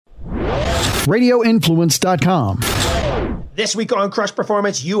RadioInfluence.com. This week on Crush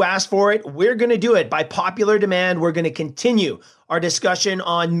Performance, you asked for it. We're going to do it. By popular demand, we're going to continue our discussion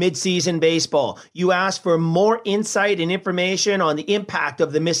on midseason baseball. You asked for more insight and information on the impact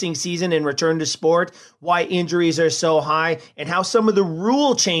of the missing season and return to sport, why injuries are so high, and how some of the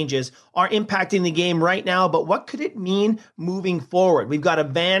rule changes are impacting the game right now, but what could it mean moving forward? We've got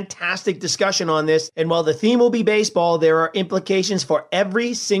a fantastic discussion on this, and while the theme will be baseball, there are implications for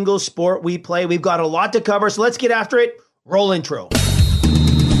every single sport we play. We've got a lot to cover, so let's get after it. Roll intro.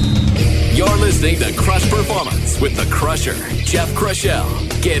 You're listening to Crush Performance with the Crusher, Jeff Crushell.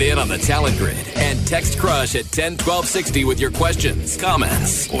 Get in on the talent grid and text Crush at 10-1260 with your questions,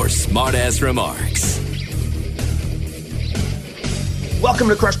 comments, or smart-ass remarks. Welcome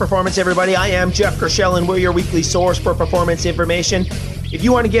to Crush Performance, everybody. I am Jeff Crushell, and we're your weekly source for performance information. If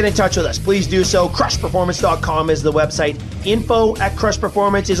you want to get in touch with us, please do so. CrushPerformance.com is the website.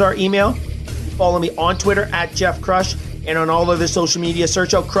 info@CrushPerformance is our email. Follow me on Twitter at Jeff Crush. And on all other social media,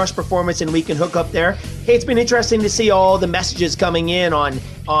 search out Crush Performance and we can hook up there. Hey, it's been interesting to see all the messages coming in on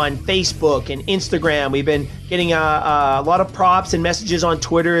Facebook and Instagram. We've been getting a lot of props and messages on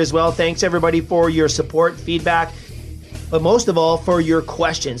Twitter as well. Thanks, everybody, for your support, feedback, but most of all, for your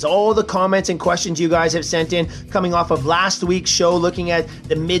questions. All the comments and questions you guys have sent in coming off of last week's show, looking at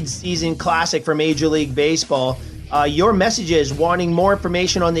the mid-season classic for Major League Baseball. Your messages wanting more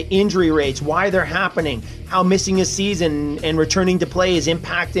information on the injury rates, why they're happening, how missing a season and returning to play is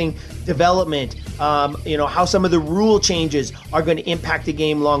impacting development, how some of the rule changes are going to impact the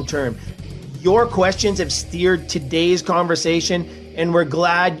game long term. Your questions have steered today's conversation, and we're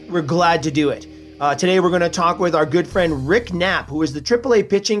glad to do it. Today we're going to talk with our good friend Rick Knapp, who is the AAA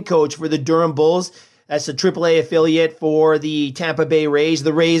pitching coach for the Durham Bulls. That's the AAA affiliate for the Tampa Bay Rays.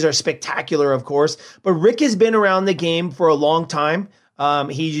 The Rays are spectacular, of course, but Rick has been around the game for a long time.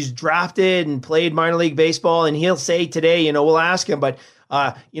 He's drafted and played minor league baseball, and he'll say today, we'll ask him, but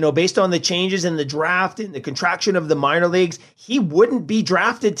based on the changes in the draft and the contraction of the minor leagues, he wouldn't be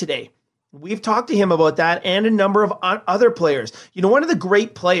drafted today. We've talked to him about that and a number of other players. One of the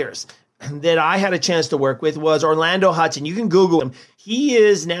great players that I had a chance to work with was Orlando Hudson. You can Google him. He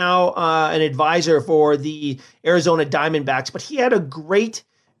is now an advisor for the Arizona Diamondbacks, but he had a great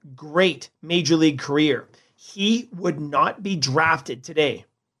Major League career. He would not be drafted today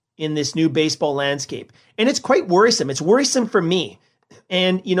in this new baseball landscape. And it's quite worrisome. It's worrisome for me.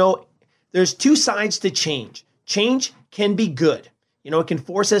 And, there's two sides to change. Change can be good. It can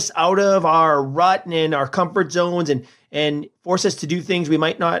force us out of our rut and our comfort zones and force us to do things we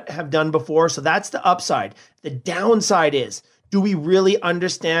might not have done before. So that's the upside. The downside is, do we really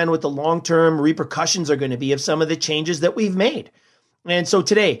understand what the long-term repercussions are going to be of some of the changes that we've made? And so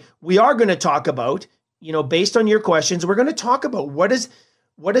today we are going to talk about, based on your questions, we're going to talk about what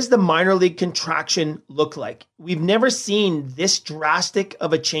does the minor league contraction look like? We've never seen this drastic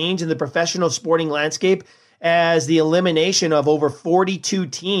of a change in the professional sporting landscape as the elimination of over 42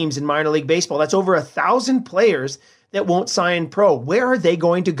 teams in minor league baseball. That's over 1,000 players that won't sign pro. Where are they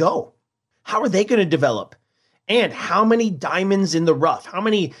going to go? How are they going to develop? And how many diamonds in the rough? How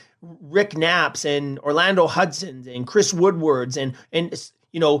many Rick Knapps and Orlando Hudsons and Chris Woodwards and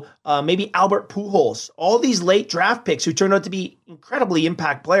maybe Albert Pujols, all these late draft picks who turned out to be incredibly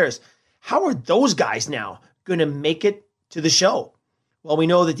impact players. How are those guys now going to make it to the show? Well, we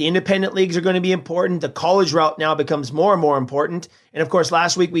know that the independent leagues are going to be important. The college route now becomes more and more important. And of course,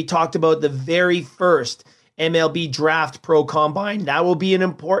 last week we talked about the very first MLB Draft Pro Combine. That will be an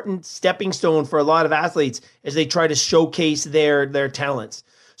important stepping stone for a lot of athletes as they try to showcase their talents.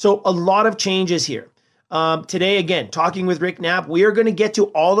 So a lot of changes here. Today, again, talking with Rick Knapp, we are going to get to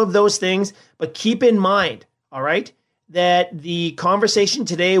all of those things, but keep in mind, all right, that the conversation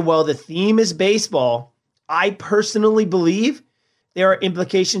today, while the theme is baseball, I personally believe there are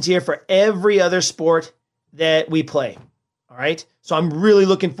implications here for every other sport that we play. All right. So I'm really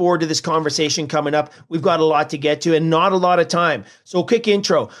looking forward to this conversation coming up. We've got a lot to get to and not a lot of time. So quick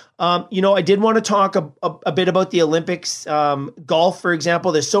intro. I did want to talk a bit about the Olympics, golf, for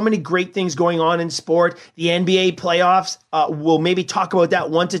example. There's so many great things going on in sport. The NBA playoffs, we'll maybe talk about that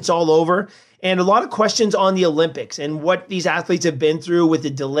once it's all over. And a lot of questions on the Olympics and what these athletes have been through with the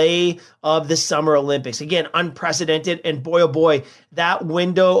delay of the Summer Olympics. Again, unprecedented. And boy, oh boy, that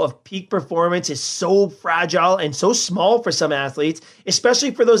window of peak performance is so fragile and so small for some athletes, especially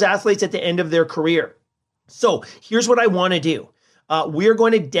for those athletes at the end of their career. So here's what I want to do. We're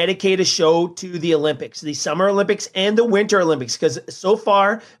going to dedicate a show to the Olympics, the Summer Olympics and the Winter Olympics, because so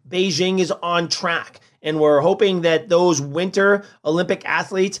far Beijing is on track. And we're hoping that those Winter Olympic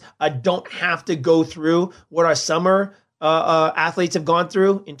athletes don't have to go through what our Summer athletes have gone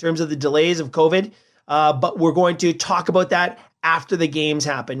through in terms of the delays of COVID. But we're going to talk about that after the games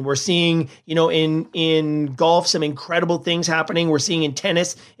happen. We're seeing, in golf, some incredible things happening. We're seeing in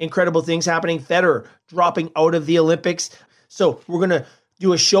tennis, incredible things happening. Federer dropping out of the Olympics. So we're going to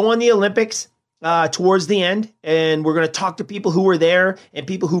do a show on the Olympics towards the end, and we're going to talk to people who were there and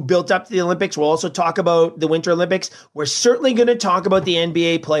people who built up to the Olympics. We'll also talk about the Winter Olympics. We're certainly going to talk about the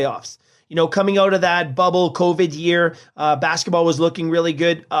NBA playoffs. Coming out of that bubble COVID year, basketball was looking really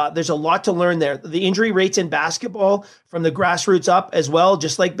good. There's a lot to learn there. The injury rates in basketball from the grassroots up as well,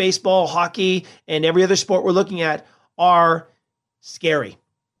 just like baseball, hockey, and every other sport we're looking at, are scary.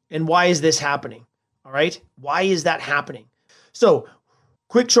 And why is this happening? All right? Why is that happening? So,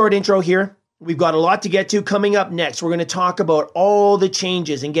 quick short intro here. We've got a lot to get to. Coming up next, we're going to talk about all the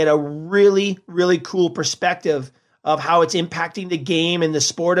changes and get a really, really cool perspective of how it's impacting the game and the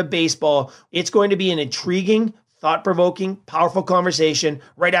sport of baseball. It's going to be an intriguing, thought-provoking, powerful conversation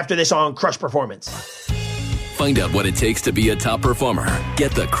right after this on Crush Performance. Find out what it takes to be a top performer.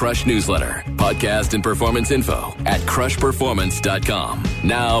 Get the Crush newsletter, podcast, and performance info at crushperformance.com.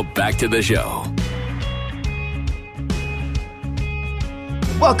 Now, back to the show.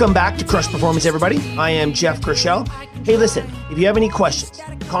 Welcome back to Crush Performance, everybody. I am Jeff Kershell. Hey, listen, if you have any questions,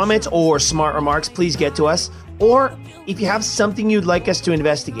 comments, or smart remarks, please get to us. Or if you have something you'd like us to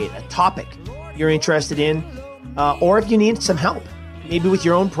investigate, a topic you're interested in, or if you need some help, maybe with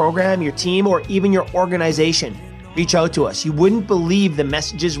your own program, your team, or even your organization, reach out to us. You wouldn't believe the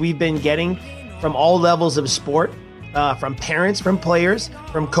messages we've been getting from all levels of sport, from parents, from players,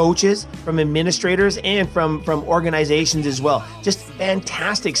 from coaches, from administrators, and from organizations as well. Just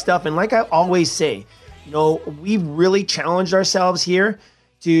fantastic stuff. And like I always say, we've really challenged ourselves here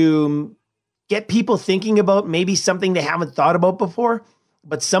to get people thinking about maybe something they haven't thought about before.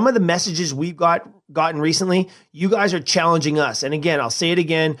 But some of the messages we've gotten recently, you guys are challenging us. And again, I'll say it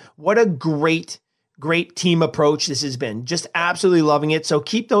again, what a great team approach this has been. Just absolutely loving it. So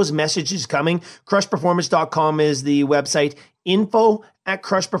keep those messages coming. Crushperformance.com is the website.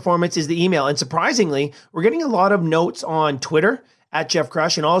 info@crushperformance is the email. And surprisingly, we're getting a lot of notes on Twitter at Jeff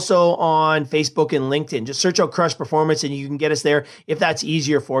Crush, and also on Facebook and LinkedIn. Just search out Crush Performance and you can get us there if that's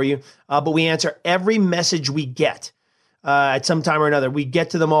easier for you. But we answer every message we get at some time or another. We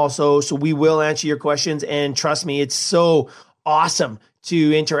get to them also, so we will answer your questions. And trust me, it's so awesome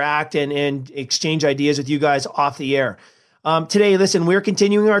to interact and exchange ideas with you guys off the air. Today, listen, we're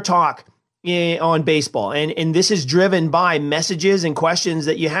continuing our talk on baseball, and this is driven by messages and questions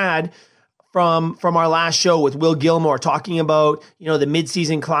that you had from our last show with Will Gilmore, talking about the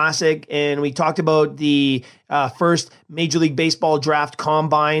midseason classic, and we talked about the first Major League Baseball draft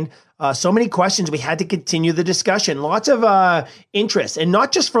combine. So many questions. We had to continue the discussion. Lots of interest, and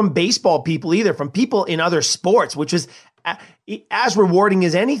not just from baseball people either, from people in other sports, which was as rewarding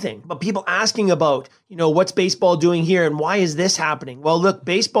as anything. But people asking about, what's baseball doing here and why is this happening? Well, look,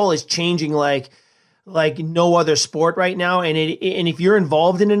 baseball is changing like no other sport right now. And if you're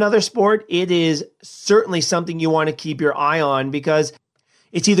involved in another sport, it is certainly something you want to keep your eye on, because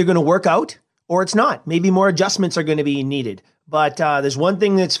it's either going to work out or it's not. Maybe more adjustments are going to be needed. But there's one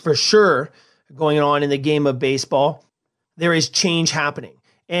thing that's for sure going on in the game of baseball. There is change happening.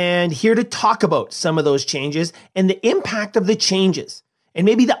 And here to talk about some of those changes and the impact of the changes, and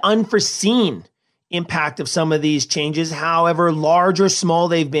maybe the unforeseen impact of some of these changes, however large or small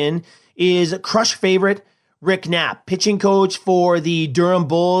they've been, is Crush favorite Rick Knapp, pitching coach for the Durham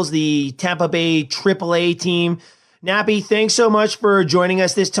Bulls, the Tampa Bay AAA team. Nappy, thanks so much for joining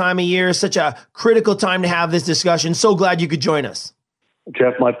us this time of year. Such a critical time to have this discussion. So glad you could join us.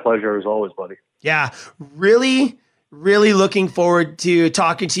 Jeff, my pleasure as always, buddy. Yeah, really looking forward to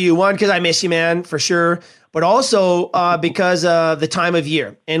talking to you. One, because I miss you, man, for sure. But also because of the time of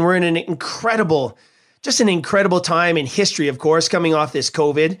year. And we're in an incredible time in history, of course, coming off this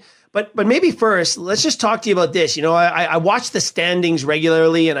COVID. But maybe first, let's just talk to you about this. I watch the standings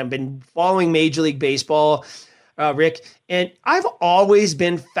regularly, and I've been following Major League Baseball, Rick, and I've always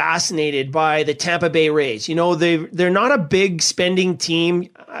been fascinated by the Tampa Bay Rays. They're not a big spending team.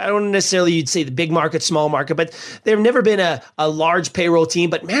 I don't necessarily you'd say the big market, small market, but they've never been a large payroll team.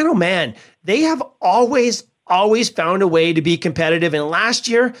 But man, oh man, they have always found a way to be competitive. And last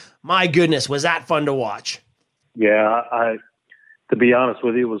year, my goodness, was that fun to watch. Yeah, to be honest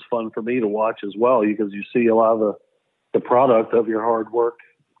with you, it was fun for me to watch as well, because you see a lot of the product of your hard work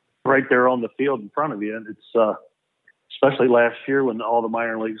right there on the field in front of you. And it's especially last year when all the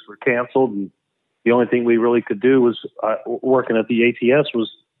minor leagues were canceled, and the only thing we really could do was working at the ATS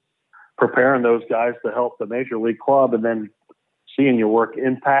was preparing those guys to help the major league club, and then seeing your work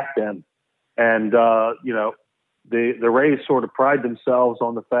impact them. And the Rays sort of pride themselves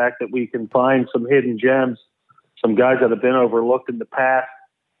on the fact that we can find some hidden gems, some guys that have been overlooked in the past,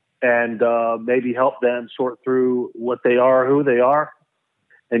 and maybe help them sort through what they are, who they are,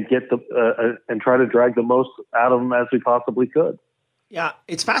 and get and try to drag the most out of them as we possibly could. Yeah,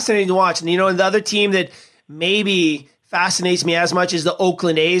 it's fascinating to watch. And, the other team that maybe fascinates me as much as the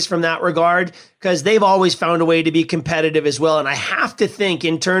Oakland A's from that regard, because they've always found a way to be competitive as well. And I have to think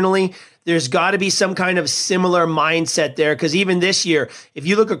internally, there's got to be some kind of similar mindset there, because even this year, if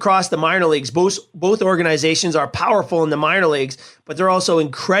you look across the minor leagues, both organizations are powerful in the minor leagues, but they're also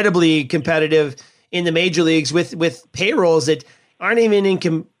incredibly competitive in the major leagues with payrolls that aren't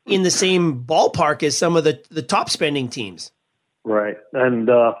even in the same ballpark as some of the top spending teams. Right. And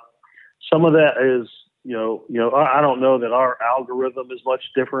some of that is, I don't know that our algorithm is much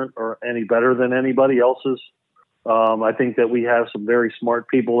different or any better than anybody else's. I think that we have some very smart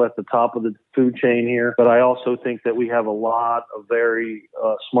people at the top of the food chain here, but I also think that we have a lot of very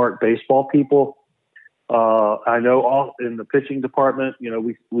smart baseball people. I know all in the pitching department,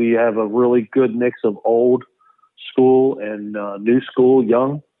 we have a really good mix of old school and new school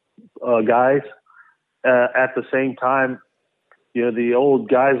young guys. At the same time, the old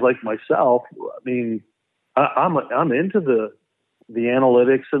guys like myself, I mean, I'm into the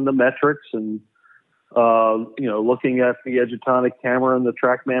analytics and the metrics and looking at the Edgertronic camera and the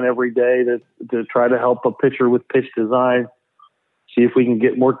TrackMan every day to try to help a pitcher with pitch design, see if we can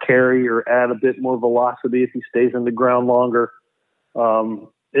get more carry or add a bit more velocity if he stays in the ground longer.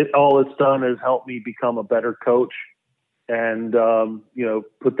 All it's done is help me become a better coach and,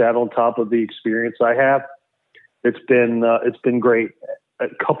 put that on top of the experience I have. It's been great.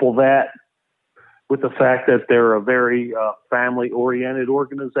 Couple that with the fact that they're a very family-oriented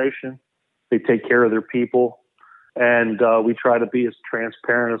organization. They take care of their people, and we try to be as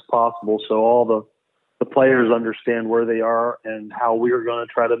transparent as possible so all the players understand where they are and how we are going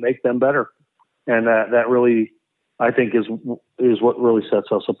to try to make them better. And that really, I think, is what really sets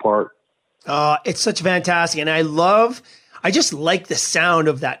us apart. It's such fantastic, and I just like the sound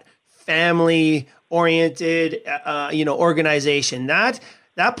of that family-oriented, organization. That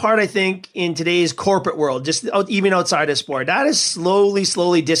part, I think, in today's corporate world, just even outside of sport, that is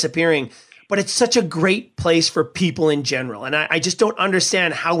slowly disappearing. But it's such a great place for people in general. And I just don't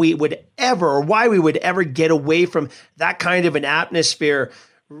understand how we would ever, or why we would ever get away from that kind of an atmosphere,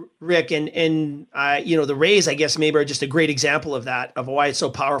 Rick. And the Rays, I guess, maybe are just a great example of that, of why it's so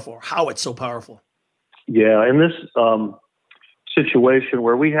powerful, or how it's so powerful. Yeah, in this situation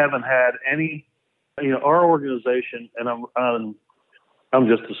where we haven't had any, our organization, and I'm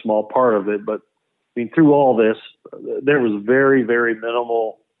just a small part of it, but I mean, through all this, there was very, very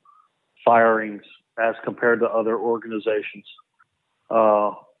minimal firings as compared to other organizations.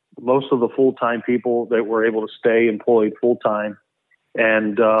 Most of the full-time people that were able to stay employed full-time.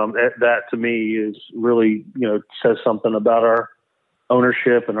 And that to me is really, says something about our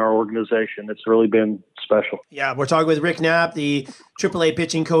ownership and our organization. It's really been special. Yeah, we're talking with Rick Knapp, the AAA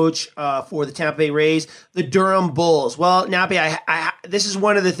pitching coach for the Tampa Bay Rays, the Durham Bulls. Well, Knappy, this is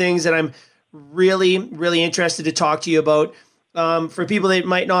one of the things that I'm really, really interested to talk to you about. For people that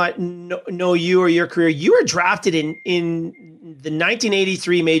might not know you or your career, you were drafted in the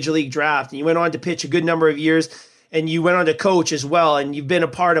 1983 Major League Draft, and you went on to pitch a good number of years, and you went on to coach as well, and you've been a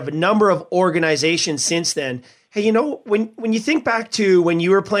part of a number of organizations since then. Hey, when you think back to when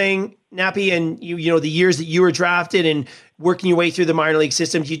you were playing, Knappy, and the years that you were drafted and working your way through the minor league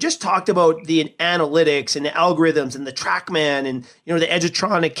systems, you just talked about the analytics and the algorithms and the TrackMan and the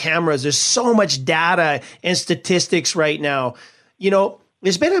Edgertronic cameras. There's so much data and statistics right now.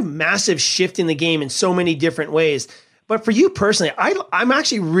 There's been a massive shift in the game in so many different ways. But for you personally, I'm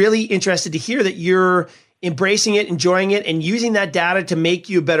actually really interested to hear that you're embracing it, enjoying it, and using that data to make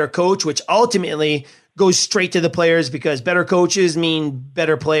you a better coach, which ultimately goes straight to the players, because better coaches mean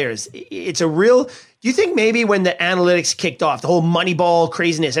better players. It's a real, do you think maybe when the analytics kicked off, the whole Moneyball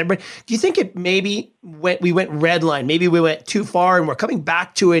craziness, do you think it maybe we went red line, maybe we went too far and we're coming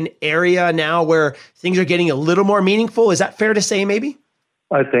back to an area now where things are getting a little more meaningful? Is that fair to say maybe?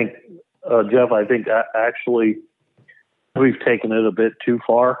 I think, Jeff, actually we've taken it a bit too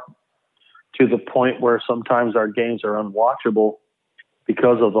far, to the point where sometimes our games are unwatchable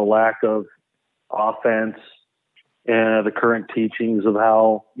because of the lack of offense and the current teachings of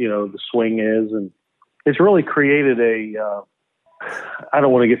how, the swing is. And it's really created I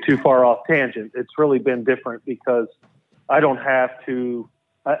don't want to get too far off tangent. It's really been different because I don't have to,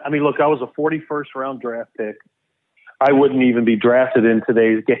 look, I was a 41st round draft pick. I wouldn't even be drafted in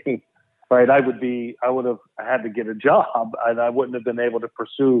today's game, right? I would have had to get a job, and I wouldn't have been able to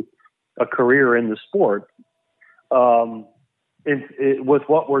pursue a career in the sport. with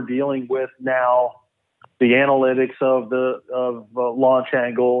what we're dealing with now, the analytics of launch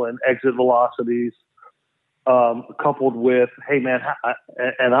angle and exit velocities, coupled with, hey man,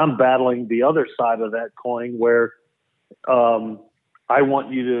 and I'm battling the other side of that coin where I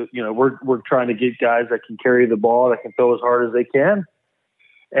want you to, we're trying to get guys that can carry the ball, that can throw as hard as they can,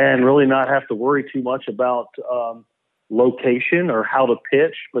 and really not have to worry too much about location or how to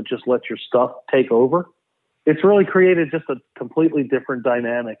pitch, but just let your stuff take over. It's really created just a completely different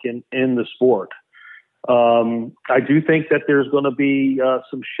dynamic in the sport. I do think that there's going to be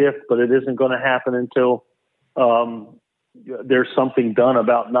some shift, but it isn't going to happen until there's something done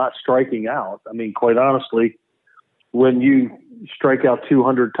about not striking out. I mean, quite honestly, when you strike out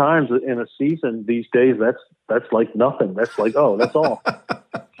 200 times in a season these days, that's like nothing. That's like, oh, that's all,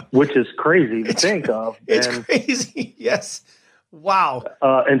 which is crazy to think of. It's crazy. Yes. Wow.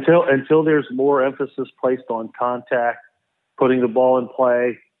 Until there's more emphasis placed on contact, putting the ball in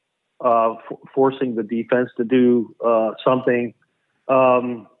play, forcing the defense to do something,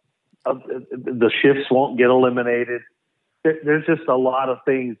 the shifts won't get eliminated. There's just a lot of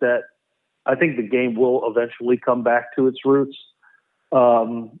things that I think the game will eventually come back to its roots.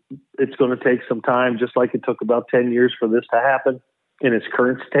 It's going to take some time, just like it took about 10 years for this to happen in its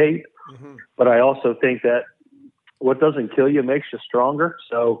current state. Mm-hmm. But I also think that what doesn't kill you makes you stronger.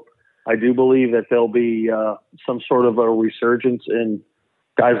 So I do believe that there'll be some sort of a resurgence in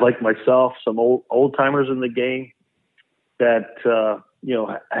guys like myself, some old timers in the game that,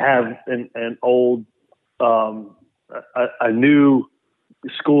 have an old, a new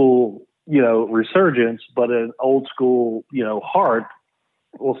school, resurgence, but an old school, heart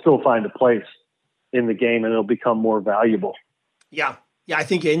will still find a place in the game, and it'll become more valuable. Yeah. Yeah. I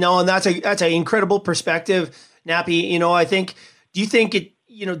think, and that's an incredible perspective, Nappy. I think, do you think it,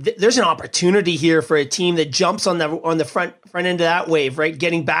 there's an opportunity here for a team that jumps on the front end of that wave, right?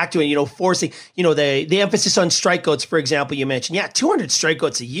 Getting back to it, forcing, the emphasis on strikeouts, for example, you mentioned, 200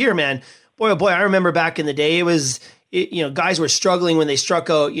 strikeouts a year, man. Boy, oh boy, I remember back in the day, guys were struggling when they struck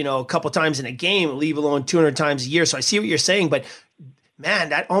out, a couple times in a game, leave alone 200 times a year. So I see what you're saying, but man,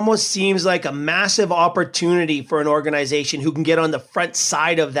 that almost seems like a massive opportunity for an organization who can get on the front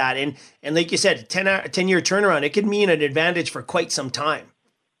side of that. And like you said, a 10-year turnaround, it could mean an advantage for quite some time.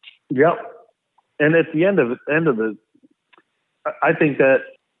 Yep. And at the end of the, I think that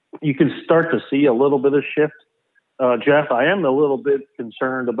you can start to see a little bit of shift. Jeff, I am a little bit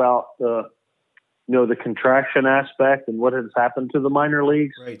concerned about the contraction aspect and what has happened to the minor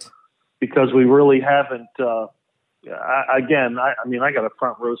leagues. Right. Because we really haven't, I got a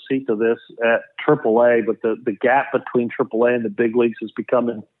front row seat to this at AAA, but the gap between AAA and the big leagues is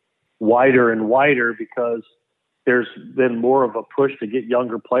becoming wider and wider because there's been more of a push to get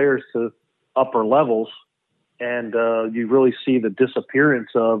younger players to upper levels. And you really see the disappearance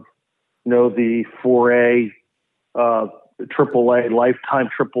of, the 4A, AAA, lifetime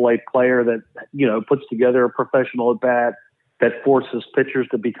AAA player that, puts together a professional at bat that forces pitchers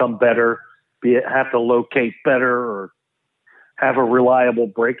to become better, have to locate better or have a reliable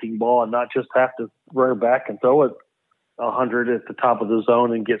breaking ball and not just have to run back and throw it 100 at the top of the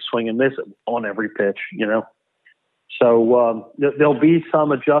zone and get swing and miss it on every pitch, So there'll be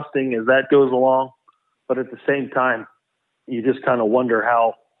some adjusting as that goes along, but at the same time, you just kind of wonder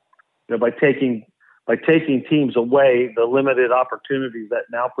how, by taking teams away, the limited opportunities that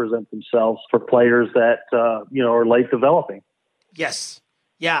now present themselves for players that are late developing. Yes.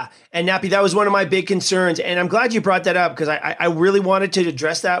 Yeah. And Nappy, that was one of my big concerns. And I'm glad you brought that up because I really wanted to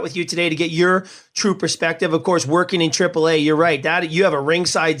address that with you today to get your true perspective. Of course, working in AAA, you're right. That you have a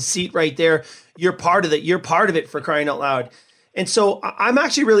ringside seat right there. You're part of it. You're part of it, for crying out loud. And so I'm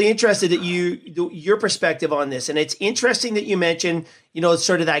actually really interested that your perspective on this. And it's interesting that you mentioned,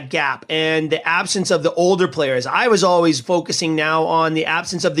 sort of that gap and the absence of the older players. I was always focusing now on the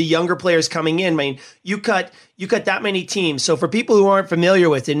absence of the younger players coming in. I mean, you cut that many teams. So for people who aren't familiar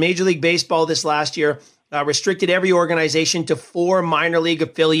with, in Major League Baseball this last year, restricted every organization to 4 minor league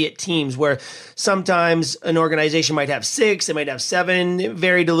affiliate teams, where sometimes an organization might have 6, they might have 7, it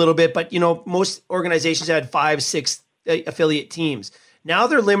varied a little bit, but most organizations had 5, 6 affiliate teams. Now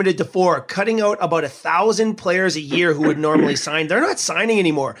they're limited to 4, cutting out about 1,000 players a year who would normally sign. They're not signing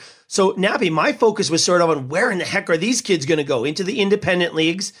anymore. So Nappy, my focus was sort of on where in the heck are these kids going to go? Into the independent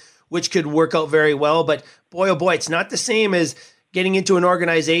leagues, which could work out very well. But boy, oh boy, it's not the same as getting into an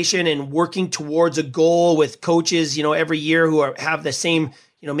organization and working towards a goal with coaches, every year who have the same,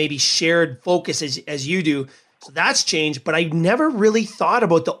 maybe shared focus as you do. So that's changed, but I never really thought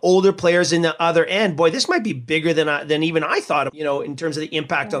about the older players in the other end. Boy, this might be bigger than even I thought, in terms of the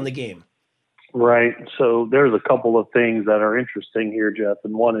impact on the game. Right. So there's a couple of things that are interesting here, Jeff.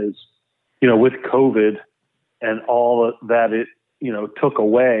 And one is, with COVID and all that it, took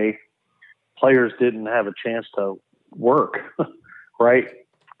away, players didn't have a chance to work, right?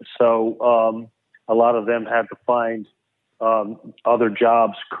 So a lot of them had to find other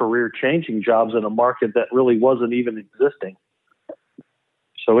jobs, career-changing jobs in a market that really wasn't even existing.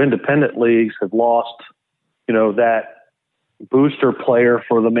 So independent leagues have lost, that booster player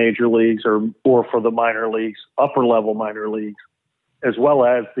for the major leagues or for the minor leagues, upper-level minor leagues, as well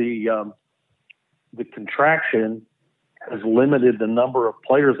as the contraction has limited the number of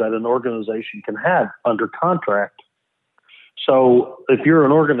players that an organization can have under contract. So if you're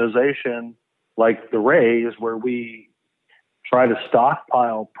an organization like the Rays, where we try to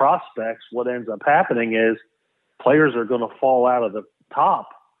stockpile prospects, what ends up happening is players are going to fall out of the top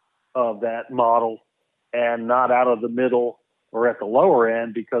of that model and not out of the middle or at the lower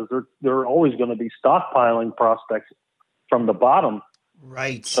end, because they're always going to be stockpiling prospects from the bottom.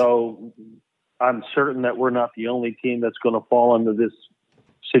 Right. So I'm certain that we're not the only team that's going to fall into this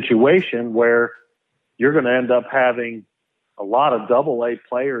situation where you're going to end up having a lot of AA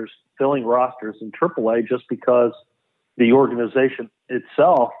players filling rosters in AAA just because the organization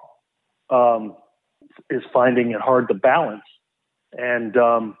itself is finding it hard to balance. And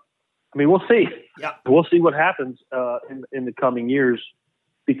we'll see. Yeah. We'll see what happens in the coming years,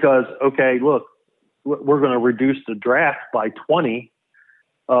 because, okay, look, we're going to reduce the draft by 20,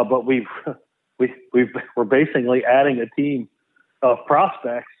 but we're basically adding a team of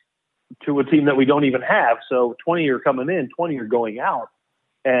prospects to a team that we don't even have. So 20 are coming in, 20 are going out.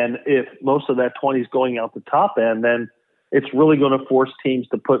 And if most of that 20 is going out the top end, then it's really going to force teams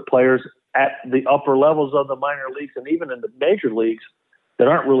to put players at the upper levels of the minor leagues and even in the major leagues that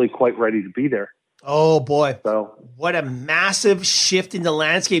aren't really quite ready to be there. Oh, boy. So what a massive shift in the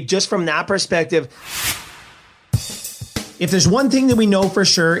landscape just from that perspective. If there's one thing that we know for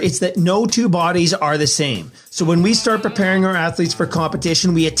sure, it's that no two bodies are the same. So when we start preparing our athletes for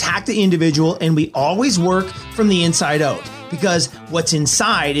competition, we attack the individual and we always work from the inside out, because what's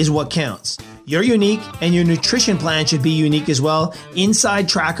inside is what counts. You're unique and your nutrition plan should be unique as well. Inside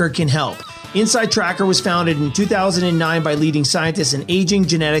Tracker can help. Inside Tracker was founded in 2009 by leading scientists in aging,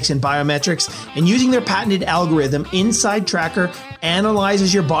 genetics, and biometrics. And using their patented algorithm, Inside Tracker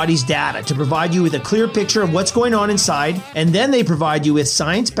analyzes your body's data to provide you with a clear picture of what's going on inside. And then they provide you with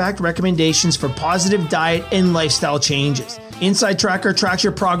science-backed recommendations for positive diet and lifestyle changes. Inside Tracker tracks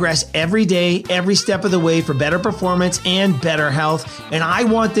your progress every day, every step of the way for better performance and better health. And I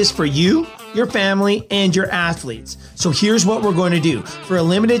want this for you, your family, and your athletes. So here's what we're going to do. For a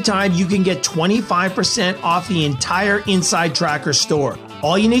limited time, you can get 25% off the entire Inside Tracker store.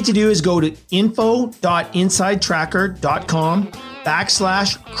 All you need to do is go to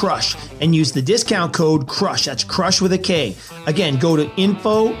info.insidetracker.com/crush and use the discount code CRUSH. That's CRUSH with a K. Again, go to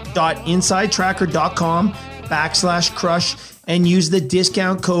info.insidetracker.com/crush and use the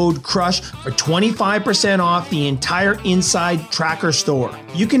discount code CRUSH for 25% off the entire Inside Tracker store.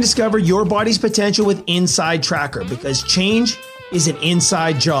 You can discover your body's potential with Inside Tracker, because change is an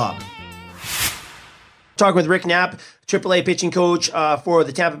inside job. Talking with Rick Knapp, AAA pitching coach for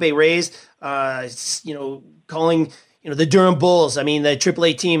the Tampa Bay Rays, calling the Durham Bulls, the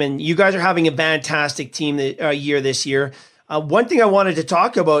AAA team, and you guys are having a fantastic team year this year. One thing I wanted to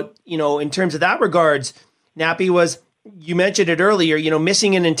talk about, in terms of that regards, Nappy, was you mentioned it earlier,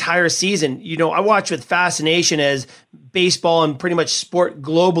 missing an entire season. I watched with fascination as baseball and pretty much sport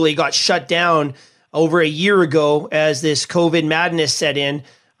globally got shut down over a year ago as this COVID madness set in.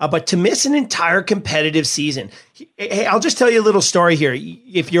 But to miss an entire competitive season, hey, I'll just tell you a little story here,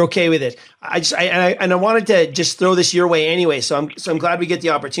 if you're okay with it. I wanted to just throw this your way anyway, so I'm glad we get the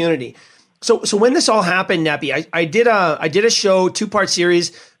opportunity. So when this all happened, Nappy, I did a show, 2-part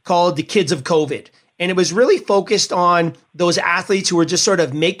series called The Kids of COVID. And it was really focused on those athletes who were just sort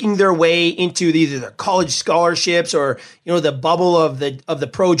of making their way into either their college scholarships or, the bubble of the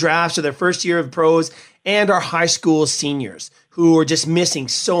pro drafts or their first year of pros, and our high school seniors who were just missing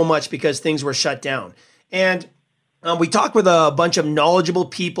so much because things were shut down. And we talked with a bunch of knowledgeable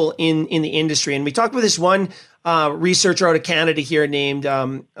people in the industry. And we talked with this one researcher out of Canada here named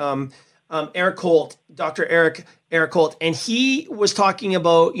Eric Holt, Dr. Eric Holt, and he was talking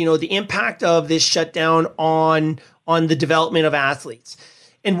about, the impact of this shutdown on the development of athletes.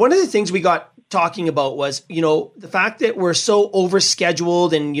 And one of the things we got talking about was, the fact that we're so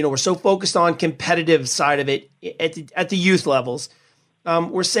overscheduled and, we're so focused on competitive side of it at the youth levels.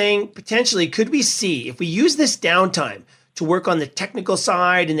 We're saying potentially, could we see, if we use this downtime to work on the technical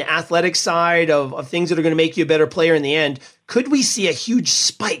side and the athletic side of things that are going to make you a better player in the end, could we see a huge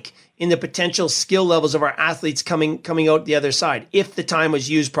spike in the potential skill levels of our athletes coming out the other side, if the time was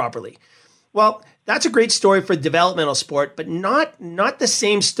used properly. Well, that's a great story for developmental sport, but not the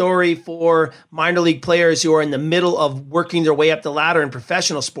same story for minor league players who are in the middle of working their way up the ladder in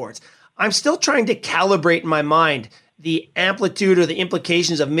professional sports. I'm still trying to calibrate in my mind the amplitude or the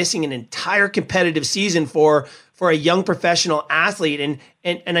implications of missing an entire competitive season for a young professional athlete.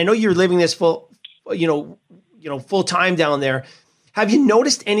 And I know you're living this full time down there. Have you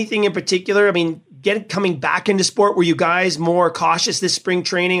noticed anything in particular? I mean, coming back into sport, were you guys more cautious this spring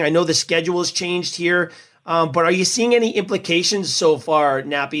training? I know the schedule has changed here, but are you seeing any implications so far,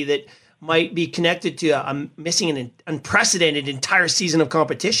 Nappy, that might be connected to missing an unprecedented entire season of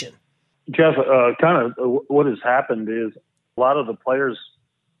competition? Jeff, kind of what has happened is a lot of the players,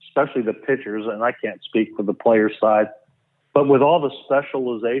 especially the pitchers, and I can't speak for the player side, but with all the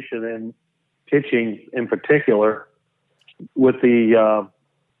specialization in pitching in particular, with the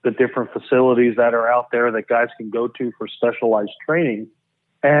different facilities that are out there that guys can go to for specialized training,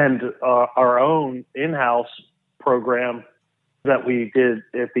 and our own in-house program that we did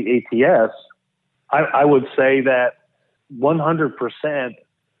at the ATS, I would say that 100%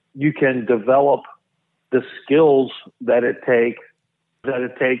 you can develop the skills that it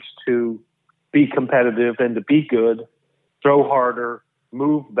takes to be competitive and to be good, throw harder,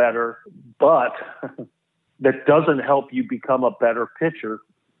 move better, but that doesn't help you become a better pitcher.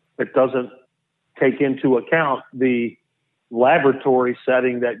 It doesn't take into account the laboratory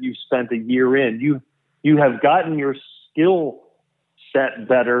setting that you spent a year in. You have gotten your skill set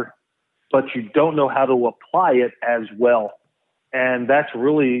better, but you don't know how to apply it as well. And that's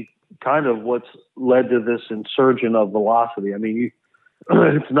really kind of what's led to this insurgence of velocity. I mean,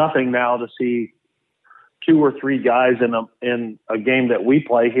 it's nothing now to see 2 or 3 guys in a game that we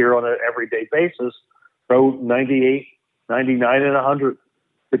play here on an everyday basis throw 98, 99, and 100.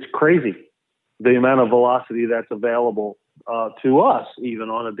 It's crazy, the amount of velocity that's available to us even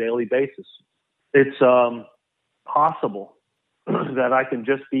on a daily basis. It's possible that I can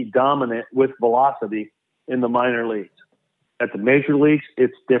just be dominant with velocity in the minor leagues. At the major leagues,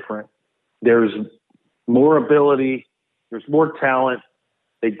 it's different. There's more ability. There's more talent.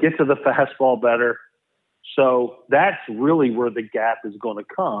 They get to the fastball better. So that's really where the gap is going to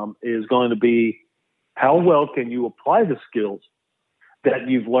come, is going to be how well can you apply the skills that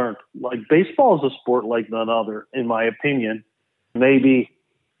you've learned. Like, baseball is a sport like none other, in my opinion. Maybe,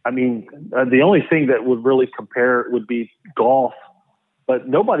 I mean, the only thing that would really compare would be golf, but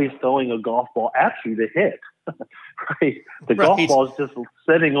nobody's throwing a golf ball at you to hit. Right? The golf ball is just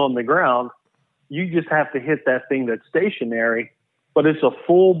sitting on the ground. You just have to hit that thing that's stationary, but it's a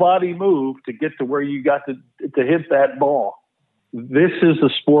full body move to get to where you got to hit that ball. This is a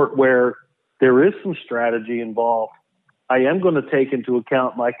sport where there is some strategy involved. I am going to take into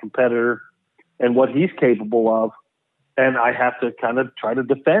account my competitor and what he's capable of, and I have to kind of try to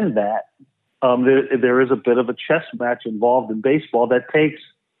defend that. There is a bit of a chess match involved in baseball that takes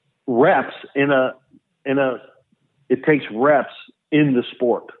reps it takes reps in the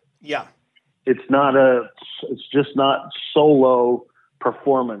sport. Yeah. It's just not solo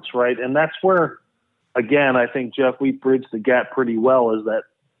performance, right? And that's where, again, I think, Jeff, we bridged the gap pretty well, is that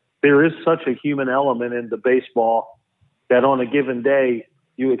there is such a human element into baseball that on a given day,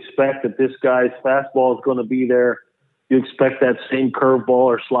 you expect that this guy's fastball is going to be there. You expect that same curveball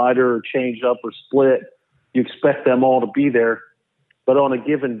or slider or change up or split. You expect them all to be there. But on a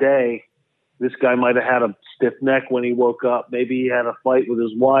given day, this guy might have had a stiff neck when he woke up. Maybe he had a fight with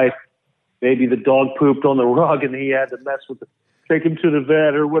his wife. Maybe the dog pooped on the rug and he had to take him to the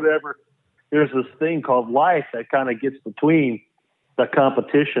vet or whatever. There's this thing called life that kind of gets between the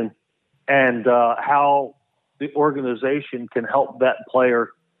competition and how the organization can help that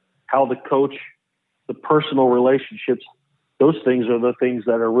player, how the coach, the personal relationships, those things are the things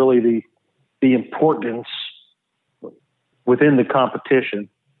that are really the importance within the competition.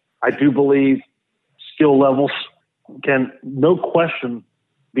 I do believe skill levels can, no question,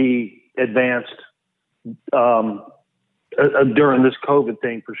 be advanced during this COVID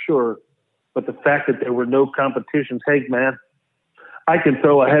thing for sure. But the fact that there were no competitions, hey, man, I can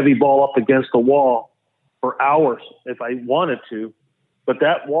throw a heavy ball up against the wall for hours if I wanted to, but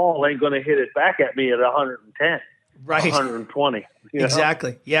that wall ain't going to hit it back at me at 110, right? 120.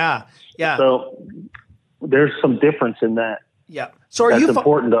 Exactly. Yeah. So there's some difference in that. Yeah. So that's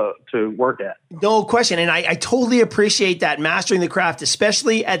important to work at. No question. And I totally appreciate that, mastering the craft,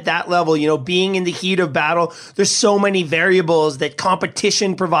 especially at that level, being in the heat of battle. There's so many variables that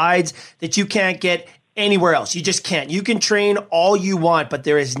competition provides that you can't get anywhere else. You just can't. You can train all you want, but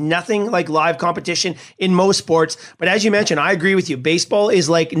there is nothing like live competition in most sports. But as you mentioned, I agree with you. Baseball is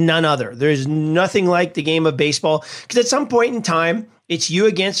like none other. There's nothing like the game of baseball, because at some point in time, it's you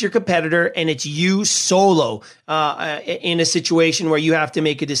against your competitor, and it's you solo in a situation where you have to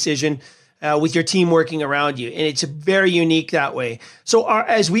make a decision with your team working around you. And it's very unique that way. So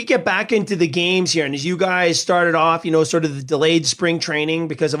as we get back into the games here, and as you guys started off, sort of the delayed spring training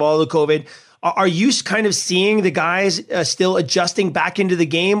because of all the COVID, are you kind of seeing the guys still adjusting back into the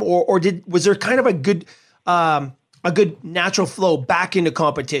game, or was there kind of a good natural flow back into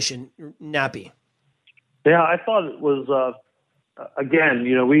competition, Nappy? Yeah, I thought it was, again,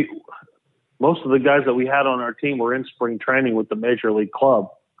 most of the guys that we had on our team were in spring training with the Major League Club.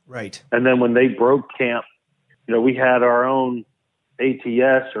 Right. And then when they broke camp, we had our own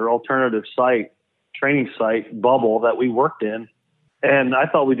ATS, or alternative site, training site bubble that we worked in. And I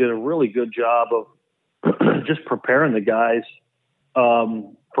thought we did a really good job of just preparing the guys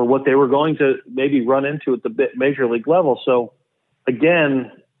for what they were going to maybe run into at the Major League level. So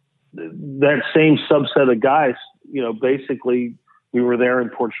again, that same subset of guys, basically we were there in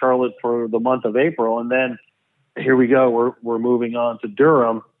Port Charlotte for the month of April. And then here we go. We're moving on to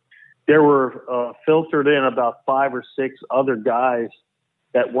Durham. There were filtered in about 5 or 6 other guys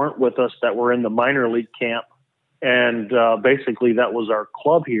that weren't with us that were in the minor league camp. And basically that was our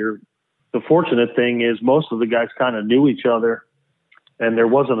club here. The fortunate thing is most of the guys kind of knew each other, and there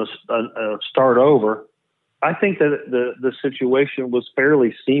wasn't a start over. I think that the situation was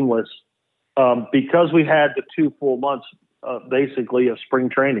fairly seamless because we had the 2 full months basically of spring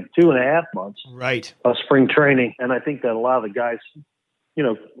training, 2.5 months right. of spring training. And I think that a lot of the guys,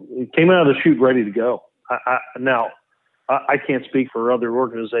 came out of the chute ready to go. I can't speak for other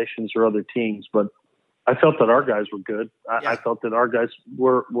organizations or other teams, but I felt that our guys were good. I felt that our guys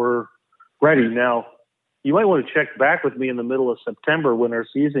were ready. Now, you might want to check back with me in the middle of September when our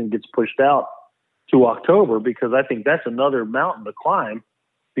season gets pushed out to October, because I think that's another mountain to climb,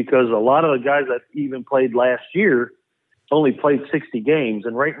 because a lot of the guys that even played last year only played 60 games.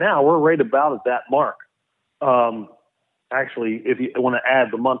 And right now we're right about at that mark. Actually, if you want to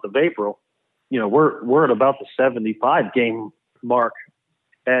add the month of April, we're at about the 75 game mark.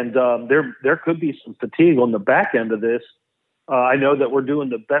 And there could be some fatigue on the back end of this. I know that we're doing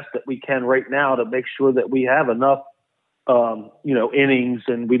the best that we can right now to make sure that we have enough, innings,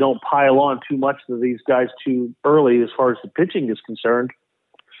 and we don't pile on too much to these guys too early as far as the pitching is concerned.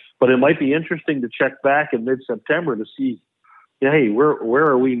 But it might be interesting to check back in mid-September to see, hey, where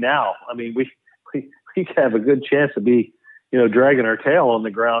are we now? I mean, we have a good chance to be, dragging our tail on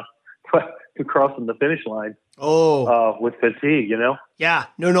the ground, crossing the finish line. With fatigue, Yeah,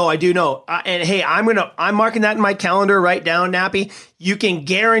 no, I do know. And hey, I'm marking that in my calendar right down, Nappy. You can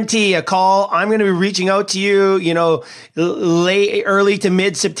guarantee a call. I'm going to be reaching out to you, early to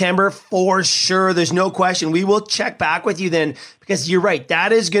mid-September for sure. There's no question. We will check back with you then, because you're right.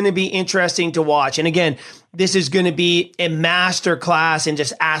 That is going to be interesting to watch. And again, this is going to be a master class in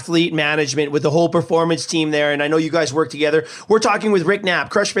just athlete management with the whole performance team there. And I know you guys work together. We're talking with Rick Knapp,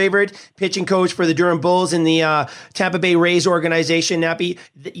 Crush favorite, pitching coach for the Durham Bulls in the Tampa Bay Rays organization. Nappy,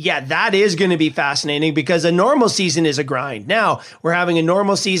 yeah, that is going to be fascinating, because a normal season is a grind. Now we're having a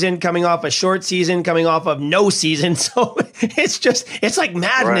normal season coming off a short season, coming off of no season. So it's like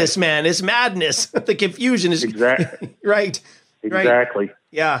madness, right. Man. It's madness. The confusion is exactly right. Exactly. Right.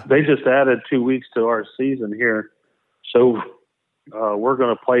 Yeah. They just added 2 weeks to our season here. So we're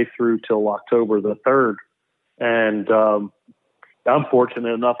going to play through till October the 3rd. And I'm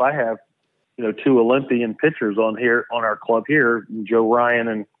fortunate enough, I have, 2 Olympian pitchers on our club here, Joe Ryan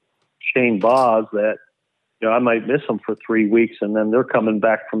and Shane Boz, that, I might miss them for 3 weeks, and then they're coming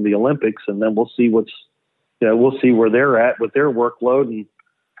back from the Olympics, and then we'll see we'll see where they're at with their workload and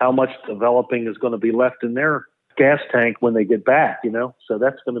how much developing is going to be left in their gas tank when they get back, so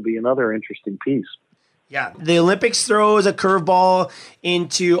that's going to be another interesting piece. Yeah, the Olympics throws a curveball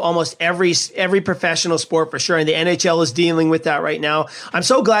into almost every professional sport for sure, and the NHL is dealing with that right now. I'm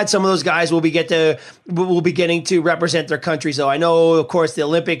so glad some of those guys will be getting to represent their countries. Though I know, of course, the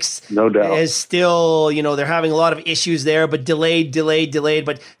Olympics, no doubt, is still, they're having a lot of issues there, but delayed.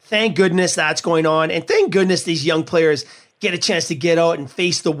 But thank goodness that's going on, and thank goodness these young players get a chance to get out and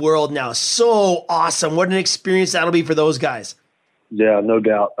face the world now. So awesome! What an experience that'll be for those guys. Yeah, no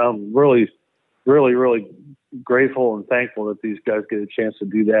doubt. I'm really grateful and thankful that these guys get a chance to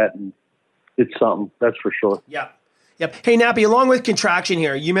do that, and it's something, that's for sure. Yep. Hey, Nappy, along with contraction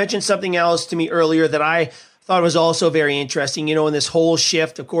here, you mentioned something else to me earlier that I thought it was also very interesting, in this whole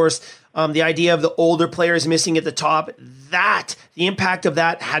shift, of course, the idea of the older players missing at the top, the impact of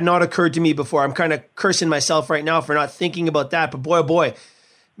that had not occurred to me before. I'm kind of cursing myself right now for not thinking about that, but boy, oh boy,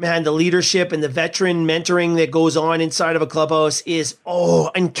 man, the leadership and the veteran mentoring that goes on inside of a clubhouse is,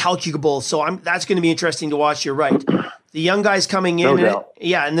 incalculable. So that's going to be interesting to watch. You're right. The young guys coming in,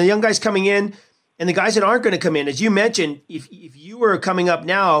 and the young guys coming in, and the guys that aren't going to come in, as you mentioned, if you were coming up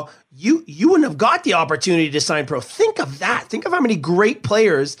now, you wouldn't have got the opportunity to sign pro. Think of that. Think of how many great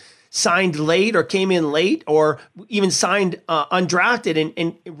players signed late or came in late or even signed undrafted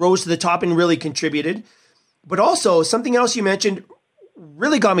and rose to the top and really contributed. But also something else you mentioned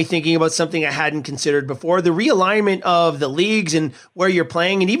really got me thinking about something I hadn't considered before, the realignment of the leagues and where you're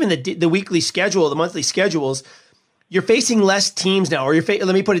playing, and even the weekly schedule, the monthly schedules. You're facing less teams now, or let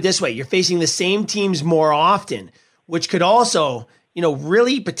me put it this way, you're facing the same teams more often, which could also,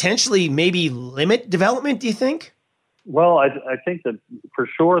 really potentially maybe limit development, do you think? Well, I think that for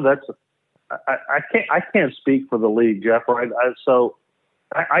sure I can't speak for the league, Jeff, right?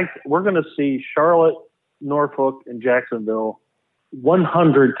 We're going to see Charlotte, Norfolk, and Jacksonville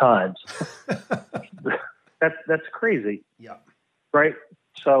 100 times. That's crazy. Yeah. Right?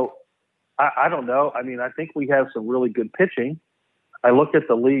 So I don't know. I mean, I think we have some really good pitching. I look at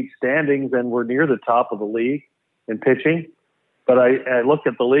the league standings, and we're near the top of the league in pitching. But I look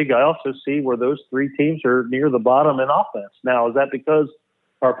at the league, I also see where those three teams are near the bottom in offense. Now, is that because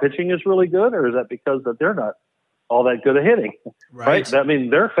our pitching is really good, or is that because that they're not all that good at hitting? Right? I mean,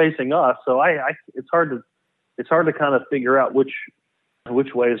 they're facing us, so it's hard to kind of figure out which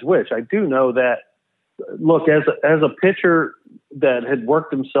way is which. I do know that, look, as a pitcher that had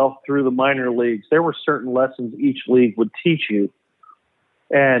worked himself through the minor leagues, there were certain lessons each league would teach you.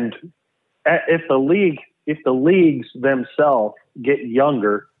 And if the leagues themselves get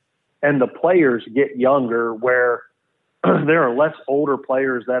younger and the players get younger, where there are less older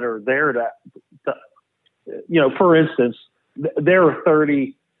players that are there to for instance, there are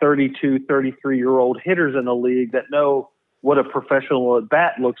 30, 32, 33-year-old hitters in the league that know what a professional at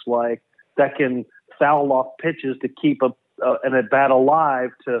bat looks like, that can foul off pitches to keep an at bat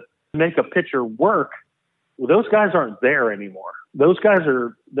alive, to make a pitcher work. Well, those guys aren't there anymore. Those guys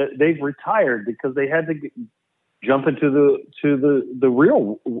they've retired because they had to jump into the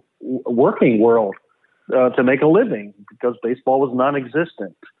real working world to make a living, because baseball was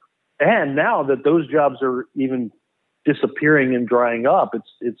non-existent. And now that those jobs are even disappearing and drying up,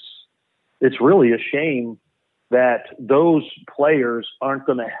 it's really a shame that those players aren't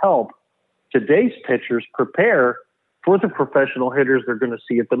going to help today's pitchers prepare for the professional hitters they're going to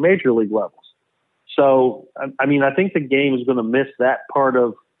see at the major league levels. So, I mean, I think the game is going to miss that part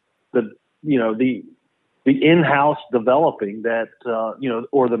of the in-house developing that,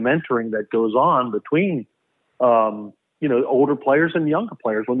 or the mentoring that goes on between, older players and younger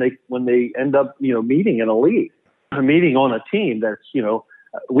players when they end up, meeting in a league, meeting on a team that's,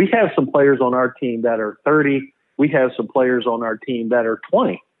 we have some players on our team that are 30. We have some players on our team that are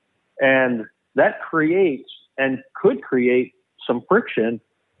 20. And that creates and could create some friction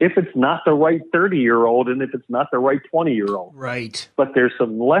if it's not the right 30-year-old and if it's not the right 20-year-old. Right. But there's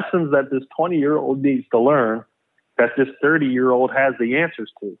some lessons that this 20-year-old needs to learn that this 30-year-old has the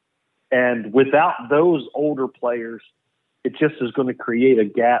answers to. And without those older players, it just is going to create a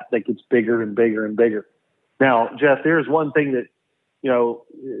gap that gets bigger and bigger and bigger. Now, Jeff, there's one thing that,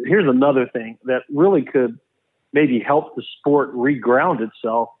 here's another thing that really could maybe help the sport reground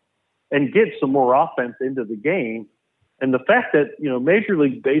itself and get some more offense into the game. And the fact that, Major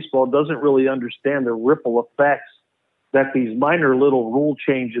League Baseball doesn't really understand the ripple effects that these minor little rule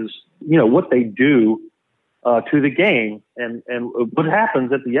changes, what they do to the game, and what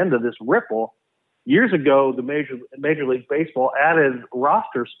happens at the end of this ripple. Years ago, the Major League Baseball added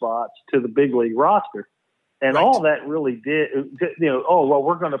roster spots to the big league roster. And right. All that really did,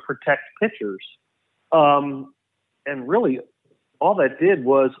 we're going to protect pitchers. And really, all that did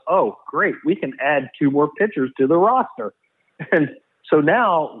was, great, we can add 2 more pitchers to the roster. And so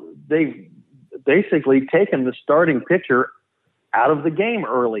now they've basically taken the starting pitcher out of the game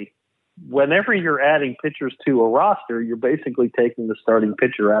early. Whenever you're adding pitchers to a roster, you're basically taking the starting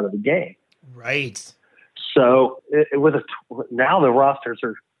pitcher out of the game. Right. So now the rosters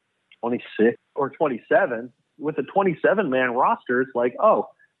are 26 or 27. With a 27-man roster, it's like, oh,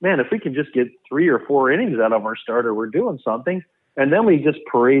 man, if we can just get 3 or 4 innings out of our starter, we're doing something. And then we just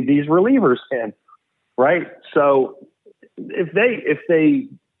parade these relievers in, right? So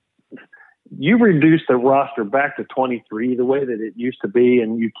you reduce the roster back to 23, the way that it used to be,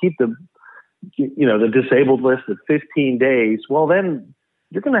 and you keep the disabled list at 15 days, well, then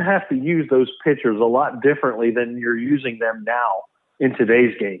you're going to have to use those pitchers a lot differently than you're using them now in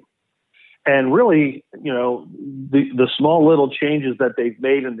today's game. And really, the small little changes that they've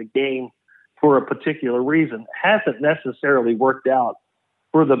made in the game for a particular reason hasn't necessarily worked out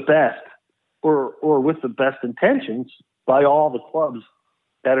for the best or with the best intentions by all the clubs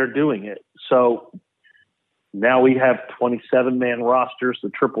that are doing it. So now we have 27-man rosters, the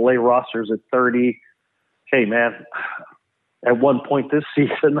AAA rosters at 30. Hey, man, at one point this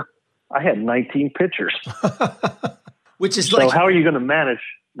season, I had 19 pitchers. Which is so how are you going to manage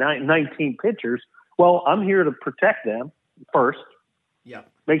 19 pitchers? Well, I'm here to protect them first. Yeah.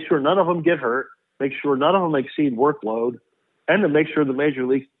 Make sure none of them get hurt. Make sure none of them exceed workload, and to make sure the major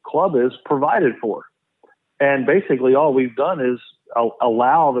league club is provided for. And basically, all we've done is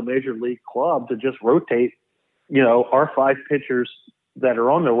allow the major league club to just rotate, our 5 pitchers that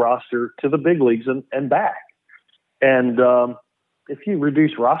are on the roster to the big leagues and back. And if you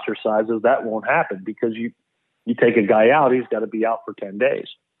reduce roster sizes, that won't happen because you take a guy out, he's got to be out for 10 days.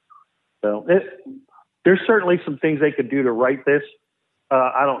 So there's certainly some things they could do to right this.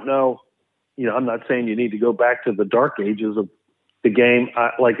 I don't know. I'm not saying you need to go back to the dark ages of the game.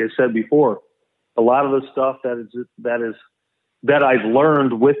 Like I said before, a lot of the stuff that I've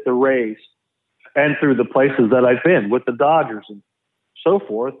learned with the Rays and through the places that I've been with the Dodgers and so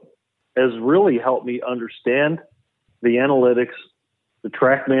forth has really helped me understand the analytics, the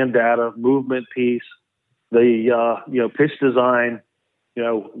TrackMan data, movement piece, the pitch design,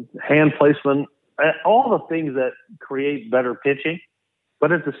 hand placement, all the things that create better pitching.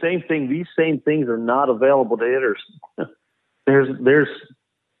 But at the same thing, these same things are not available to hitters.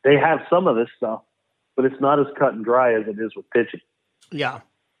 They have some of this stuff, but it's not as cut and dry as it is with pitching. Yeah.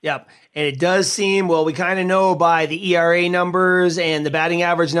 Yep. And it does seem, we kind of know by the ERA numbers and the batting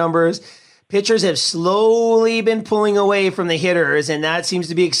average numbers, pitchers have slowly been pulling away from the hitters, and that seems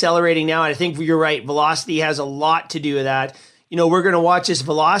to be accelerating now. And I think you're right. Velocity has a lot to do with that. We're going to watch this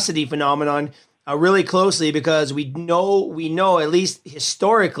velocity phenomenon really closely because we know at least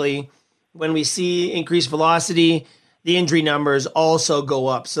historically when we see increased velocity, the injury numbers also go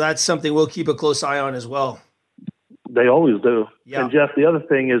up. So that's something we'll keep a close eye on as well. They always do. Yeah. And Jeff, the other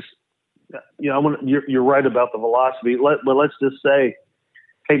thing is, you're right about the velocity. But let's just say,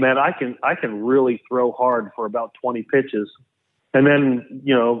 hey man, I can really throw hard for about 20 pitches, and then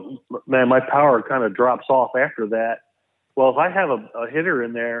man, my power kind of drops off after that. Well, if I have a hitter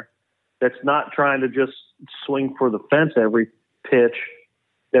in there that's not trying to just swing for the fence every pitch,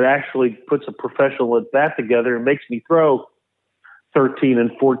 that actually puts a professional at bat together and makes me throw 13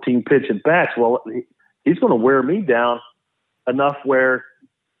 and 14 pitch at bats, well, he's going to wear me down enough where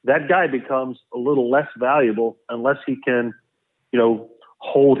that guy becomes a little less valuable unless he can,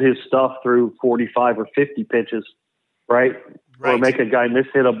 hold his stuff through 45 or 50 pitches, right? Or make a guy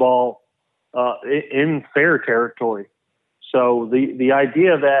mishit a ball in fair territory. So the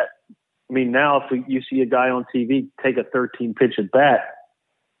idea that, now if you see a guy on TV take a 13 pitch at bat,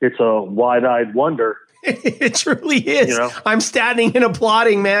 it's a wide-eyed wonder. It truly is. I'm standing and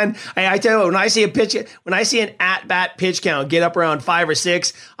applauding, man. I tell you, when I see an at-bat pitch count get up around 5 or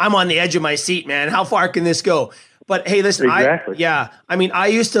 6, I'm on the edge of my seat, man. How far can this go? But hey, listen, exactly. I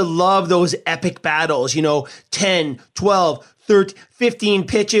used to love those epic battles, 10, 12, 13, 15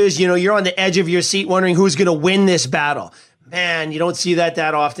 pitches, you're on the edge of your seat wondering who's going to win this battle. Man, you don't see that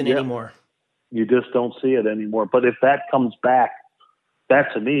often anymore. You just don't see it anymore. But if that comes back,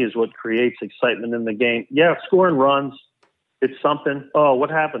 that to me is what creates excitement in the game. Yeah, scoring runs, it's something. Oh, what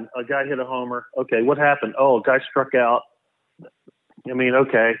happened? A guy hit a homer. Okay, what happened? Oh, a guy struck out.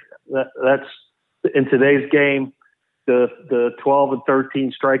 Okay, that's in today's game. The 12 and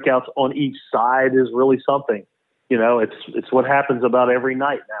 13 strikeouts on each side is really something. It's what happens about every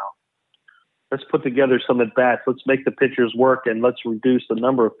night now. Let's put together some at bats. Let's make the pitchers work, and let's reduce the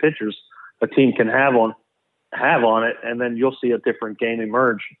number of pitchers a team can have on it, and then you'll see a different game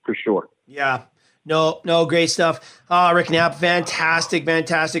emerge for sure. Yeah. No, great stuff. Rick Knapp, fantastic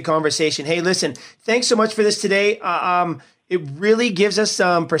conversation. Hey, listen, thanks so much for this today. It really gives us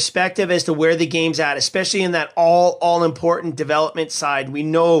some perspective as to where the game's at, especially in that all important development side. We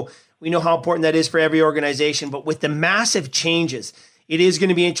know how important that is for every organization, but with the massive changes, it is going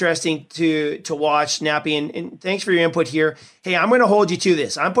to be interesting to watch, Nappy, and thanks for your input here. Hey, I'm going to hold you to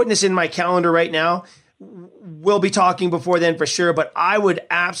this. I'm putting this in my calendar right now. We'll be talking before then for sure, but I would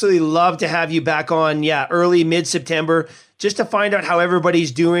absolutely love to have you back on, early, mid-September, just to find out how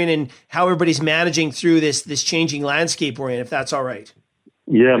everybody's doing and how everybody's managing through this changing landscape we're in, if that's all right.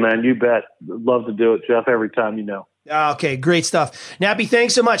 Yeah, man, you bet. Love to do it, Jeff, every time, Okay, great stuff. Nappy,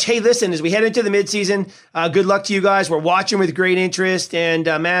 thanks so much. Hey, listen, as we head into the midseason, good luck to you guys. We're watching with great interest. And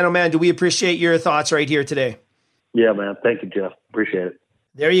man, oh man, do we appreciate your thoughts right here today. Yeah, man. Thank you, Jeff. Appreciate it.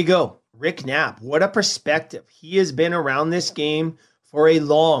 There you go. Rick Knapp, what a perspective. He has been around this game for a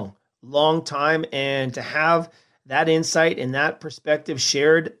long time. And to have that insight and that perspective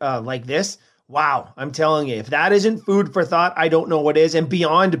shared like this, wow, I'm telling you, if that isn't food for thought, I don't know what is. And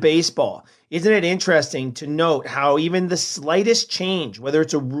beyond baseball, isn't it interesting to note how even the slightest change, whether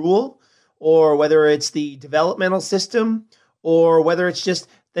it's a rule or whether it's the developmental system or whether it's just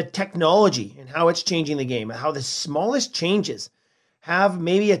the technology and how it's changing the game, how the smallest changes have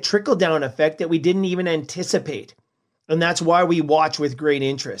maybe a trickle-down effect that we didn't even anticipate. And that's why we watch with great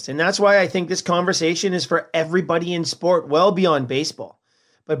interest. And that's why I think this conversation is for everybody in sport, well beyond baseball.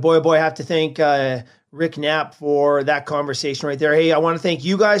 But boy, oh boy, I have to thank Rick Knapp for that conversation right there. Hey, I want to thank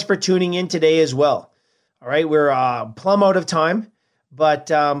you guys for tuning in today as well. All right, we're plumb out of time. But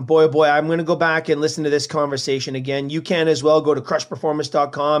boy, oh boy, I'm going to go back and listen to this conversation again. You can as well. Go to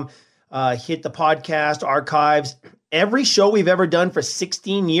crushperformance.com, hit the podcast archives. Every show we've ever done for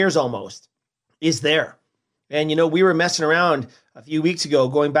 16 years almost is there. And, you know, we were messing around a few weeks ago,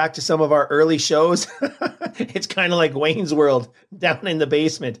 going back to some of our early shows. It's kind of like Wayne's World down in the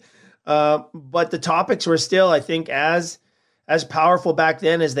basement. But the topics were still, I think, as powerful back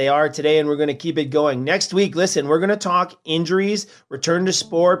then as they are today, and we're going to keep it going. Next week, listen, we're going to talk injuries, return to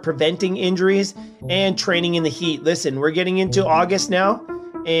sport, preventing injuries, and training in the heat. Listen, we're getting into August now,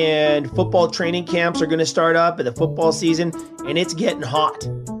 and football training camps are going to start up in the football season, and it's getting hot.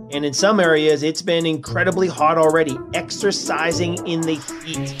 And in some areas, it's been incredibly hot already. Exercising in the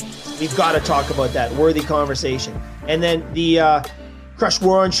heat. We've got to talk about that. Worthy conversation. And then the Crush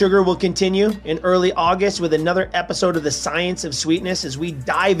War on Sugar will continue in early August with another episode of The Science of Sweetness as we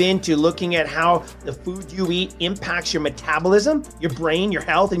dive into looking at how the food you eat impacts your metabolism, your brain, your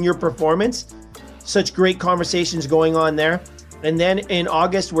health, and your performance. Such great conversations going on there. And then in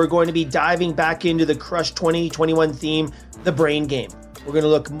August, we're going to be diving back into the Crush 2021 theme, the brain game. We're going to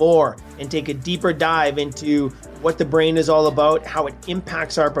look more and take a deeper dive into what the brain is all about, how it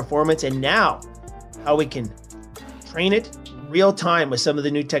impacts our performance, and now how we can train it real time with some of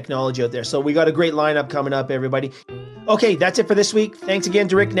the new technology out there. So we got a great lineup coming up, everybody. Okay, that's it for this week. Thanks again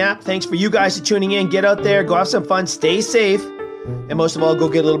to Rick Knapp. Thanks for you guys for tuning in. Get out there, go have some fun, stay safe, and most of all, go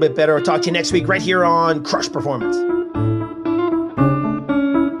get a little bit better. I'll talk to you next week right here on Crush Performance.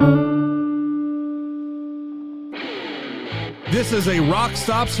 This is a Rock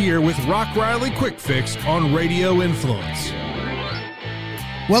Stops Here with Rock Riley Quick Fix on Radio Influence.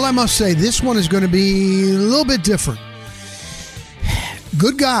 Well, I must say, this one is going to be a little bit different.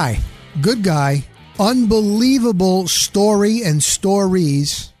 Good guy. Unbelievable story and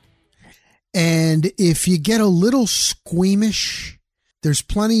stories. And if you get a little squeamish, there's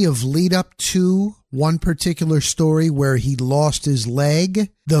plenty of lead up to one particular story where he lost his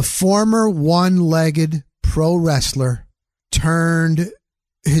leg. The former one-legged pro wrestler turned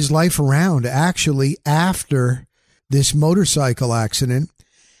his life around actually after this motorcycle accident.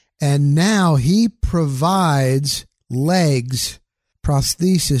 And now he provides legs,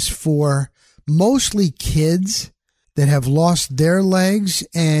 prosthesis for mostly kids that have lost their legs.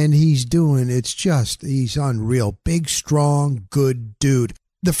 And he's unreal. Big, strong, good dude.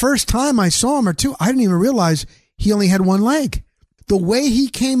 The first time I saw him or two, I didn't even realize he only had one leg. The way he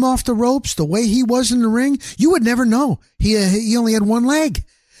came off the ropes, the way he was in the ring, you would never know. He only had one leg.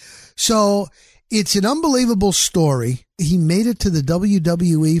 So it's an unbelievable story. He made it to the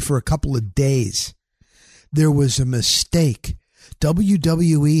WWE for a couple of days. There was a mistake.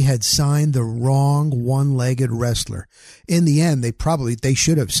 WWE had signed the wrong one-legged wrestler. In the end, they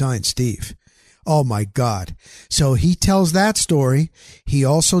should have signed Steve. Oh my God. So he tells that story. He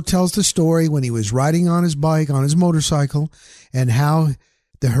also tells the story when he was riding on his bike, on his motorcycle, and how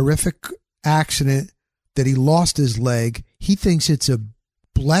the horrific accident that he lost his leg, he thinks it's a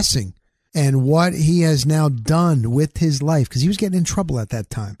blessing, and what he has now done with his life, because he was getting in trouble at that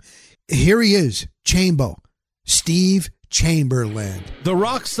time. Here he is, Chambo, Steve Chamberlain. The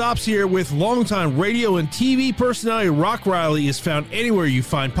Rock Stops Here with longtime radio and TV personality Rock Riley is found anywhere you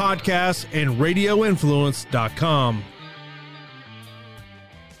find podcasts and radioinfluence.com.